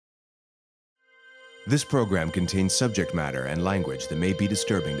This program contains subject matter and language that may be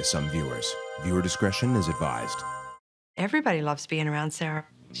disturbing to some viewers. Viewer discretion is advised. Everybody loves being around Sarah.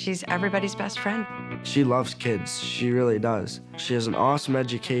 She's everybody's best friend. She loves kids. She really does. She has an awesome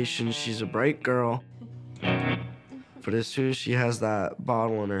education. She's a bright girl. But as soon as she has that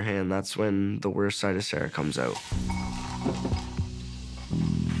bottle in her hand, that's when the worst side of Sarah comes out.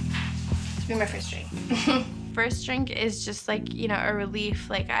 It's been my first drink. First drink is just like, you know, a relief.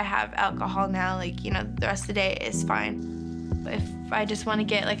 Like, I have alcohol now, like, you know, the rest of the day is fine. If I just want to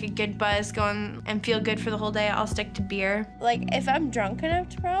get like a good buzz going and feel good for the whole day, I'll stick to beer. Like, if I'm drunk enough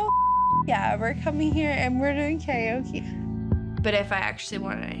tomorrow, yeah, we're coming here and we're doing karaoke. But if I actually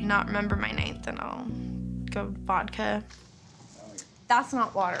want to not remember my night, then I'll go vodka. That's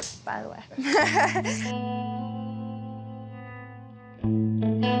not water, by the way.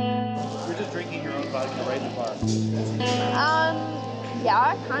 You're just drinking your own vodka right in the bar.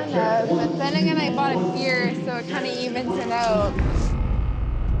 Yeah, kind of. But then again, I bought a beer, so it kind of evens it out.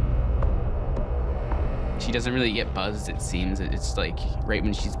 She doesn't really get buzzed, it seems. It's like right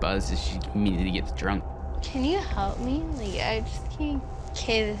when she's buzzed, she immediately gets drunk. Can you help me? Like, I just can't.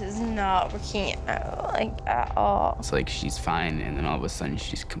 Okay, this is not working out, like, at all. It's like she's fine, and then all of a sudden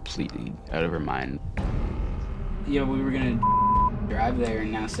she's completely out of her mind. Yeah, we were gonna drive there,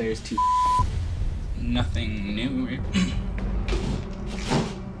 and now Sarah's too. Nothing new, right?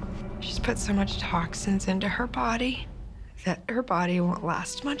 She's put so much toxins into her body that her body won't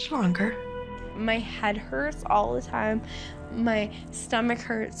last much longer. My head hurts all the time. My stomach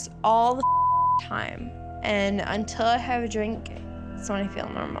hurts all the time. And until I have a drink, that's when I feel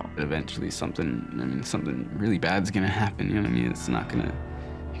normal. Eventually something really bad's gonna happen, you know what I mean? It's not gonna,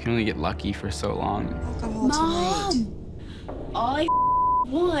 you can only get lucky for so long. Mom! All I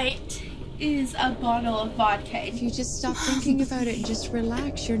want is a bottle of vodka. If you just stop thinking about it and just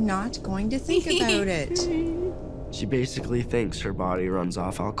relax, you're not going to think about it. She basically thinks her body runs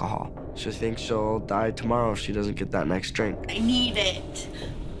off alcohol. She thinks she'll die tomorrow if she doesn't get that next drink. I need it.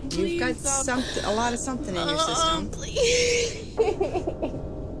 You've got a lot of something in your system. Please.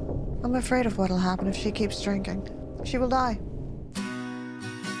 I'm afraid of what'll happen if she keeps drinking. She will die.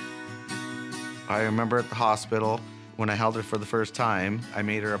 I remember at the hospital, when I held her for the first time, I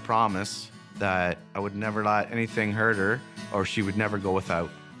made her a promise that I would never let anything hurt her or she would never go without.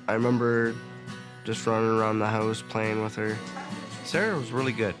 I remember just running around the house playing with her. Sarah was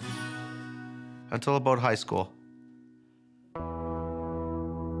really good until about high school.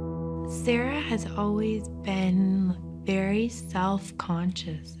 Sarah has always been very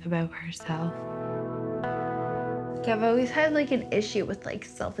self-conscious about herself. Like, I've always had like an issue with like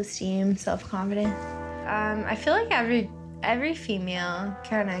self-esteem, self-confidence. I feel like every female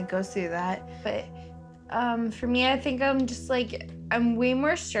kind of goes through that, but for me, I think I'm way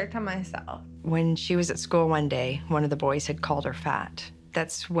more strict on myself. When she was at school one day, one of the boys had called her fat.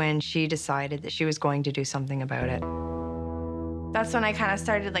 That's when she decided that she was going to do something about it. That's when I kind of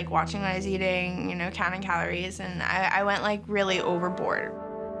started like watching what I was eating, you know, counting calories, and I went like really overboard.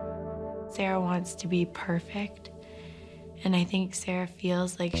 Sarah wants to be perfect, and I think Sarah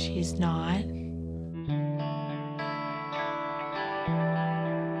feels like she's not.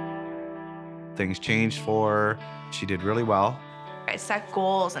 Things changed for her. She did really well. I set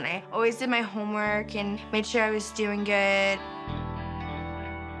goals, and I always did my homework and made sure I was doing good.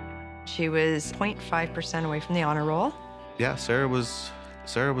 She was 0.5% away from the honor roll. Yeah, Sarah was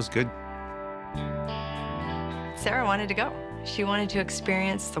good. Sarah wanted to go. She wanted to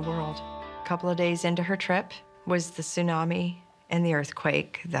experience the world. A couple of days into her trip was the tsunami and the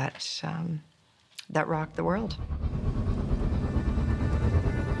earthquake that rocked the world.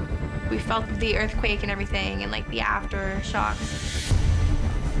 We felt the earthquake and everything, and like the aftershocks.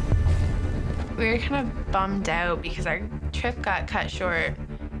 We were kind of bummed out because our trip got cut short.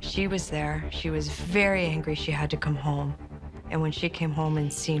 She was there. She was very angry she had to come home. And when she came home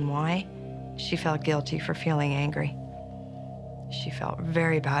and seen why, she felt guilty for feeling angry. She felt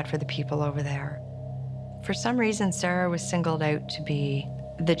very bad for the people over there. For some reason, Sarah was singled out to be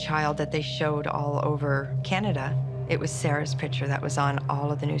the child that they showed all over Canada. It was Sarah's picture that was on all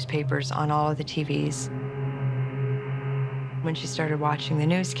of the newspapers, on all of the TVs. When she started watching the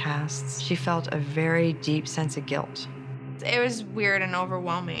newscasts, she felt a very deep sense of guilt. It was weird and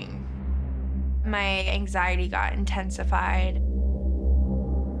overwhelming. My anxiety got intensified.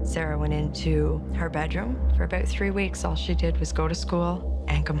 Sarah went into her bedroom. For about 3 weeks, all she did was go to school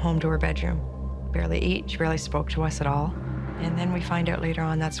and come home to her bedroom. Barely eat, she barely spoke to us at all. And then we find out later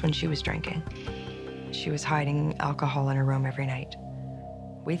on that's when she was drinking. She was hiding alcohol in her room every night.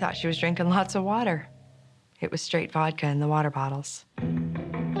 We thought she was drinking lots of water. It was straight vodka in the water bottles.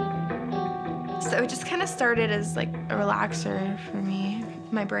 So it just kind of started as like a relaxer for me.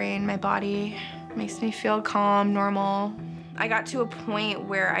 My brain, my body makes me feel calm, normal. I got to a point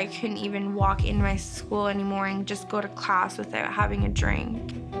where I couldn't even walk in my school anymore and just go to class without having a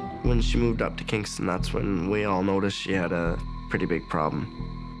drink. When she moved up to Kingston, that's when we all noticed she had a pretty big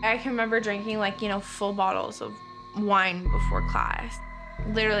problem. I can remember drinking like, full bottles of wine before class.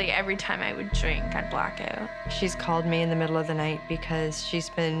 Literally every time I would drink, I'd black out. She's called me in the middle of the night because she's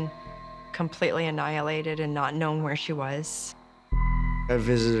been completely annihilated and not known where she was. I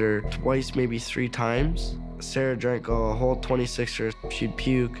visited her twice, maybe 3 times. Sarah drank a whole 26er. She'd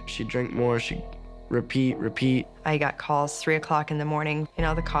puke, she'd drink more, she'd repeat. I got calls 3 o'clock in the morning.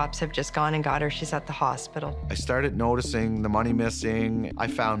 The cops have just gone and got her. She's at the hospital. I started noticing the money missing. I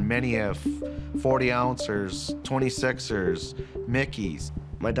found many of 40-ouncers, 26ers, Mickeys.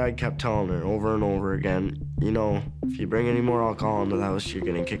 My dad kept telling her over and over again, if you bring any more alcohol into the house, you're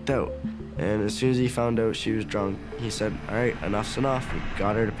getting kicked out. And as soon as he found out she was drunk, he said, all right, enough's enough. We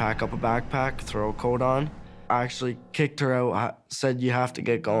got her to pack up a backpack, throw a coat on. I actually kicked her out, said you have to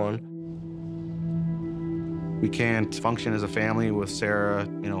get going. We can't function as a family with Sarah,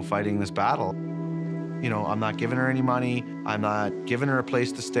 fighting this battle. I'm not giving her any money. I'm not giving her a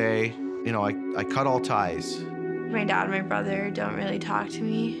place to stay. I cut all ties. My dad and my brother don't really talk to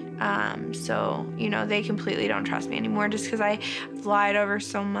me. So, they completely don't trust me anymore just because I've lied over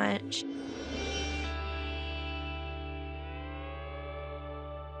so much.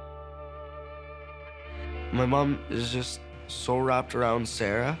 My mom is just so wrapped around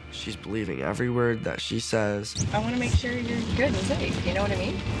Sarah. She's believing every word that she says. I want to make sure you're good and safe, you know what I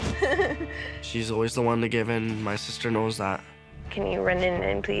mean? She's always the one to give in. My sister knows that. Can you run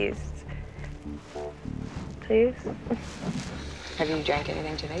in, please? Please? Have you drank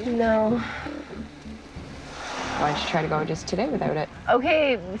anything today? No. Why don't you try to go just today without it?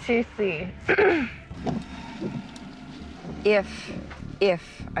 Okay, seriously. If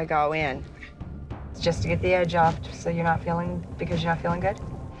I go in, it's just to get the edge off so you're not feeling, because you're not feeling good?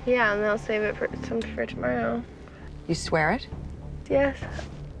 Yeah, and they'll save it for tomorrow. You swear it? Yes.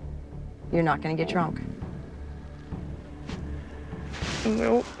 You're not gonna get drunk?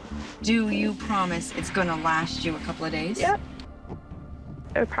 Nope. Do you promise it's gonna last you a couple of days? Yep.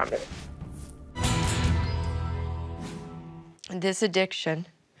 I promise. This addiction,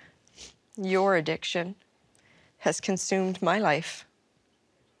 your addiction, has consumed my life.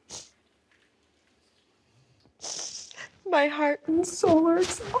 My heart and soul are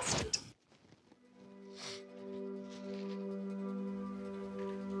exhausted.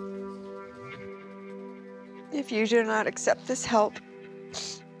 If you do not accept this help,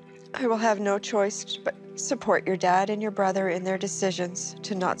 I will have no choice but support your dad and your brother in their decisions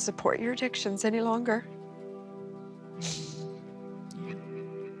to not support your addictions any longer.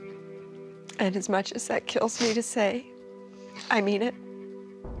 And as much as that kills me to say, I mean it.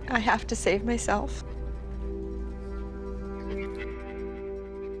 I have to save myself.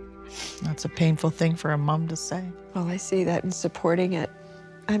 That's a painful thing for a mom to say. Well, I see that in supporting it,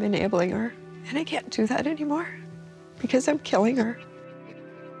 I'm enabling her. And I can't do that anymore because I'm killing her.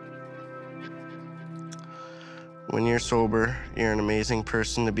 When you're sober, you're an amazing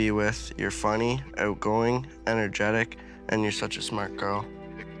person to be with. You're funny, outgoing, energetic, and you're such a smart girl.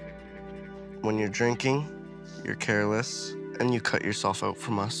 When you're drinking, you're careless, and you cut yourself out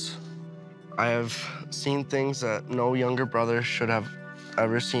from us. I have seen things that no younger brother should have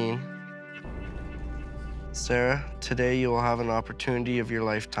ever seen. Sarah, today you will have an opportunity of your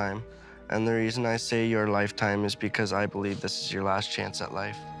lifetime. And the reason I say your lifetime is because I believe this is your last chance at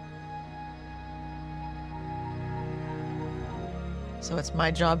life. So it's my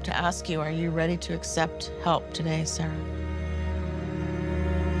job to ask you, are you ready to accept help today, Sarah?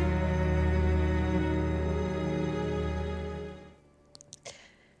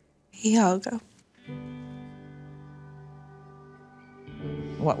 Yeah, I'll go.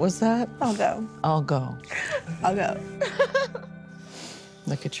 What was that? I'll go. I'll go. I'll go.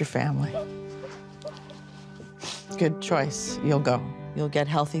 Look at your family. Good choice. You'll go. You'll get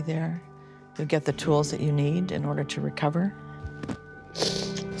healthy there. You'll get the tools that you need in order to recover.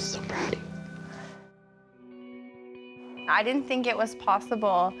 So proud of you. I didn't think it was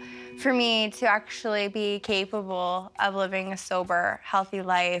possible for me to actually be capable of living a sober, healthy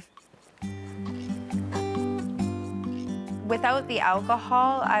life. Without the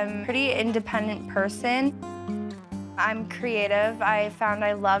alcohol, I'm a pretty independent person. I'm creative. I found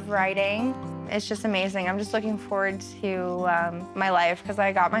I love writing. It's just amazing. I'm just looking forward to my life because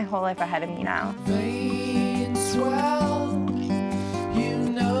I got my whole life ahead of me now.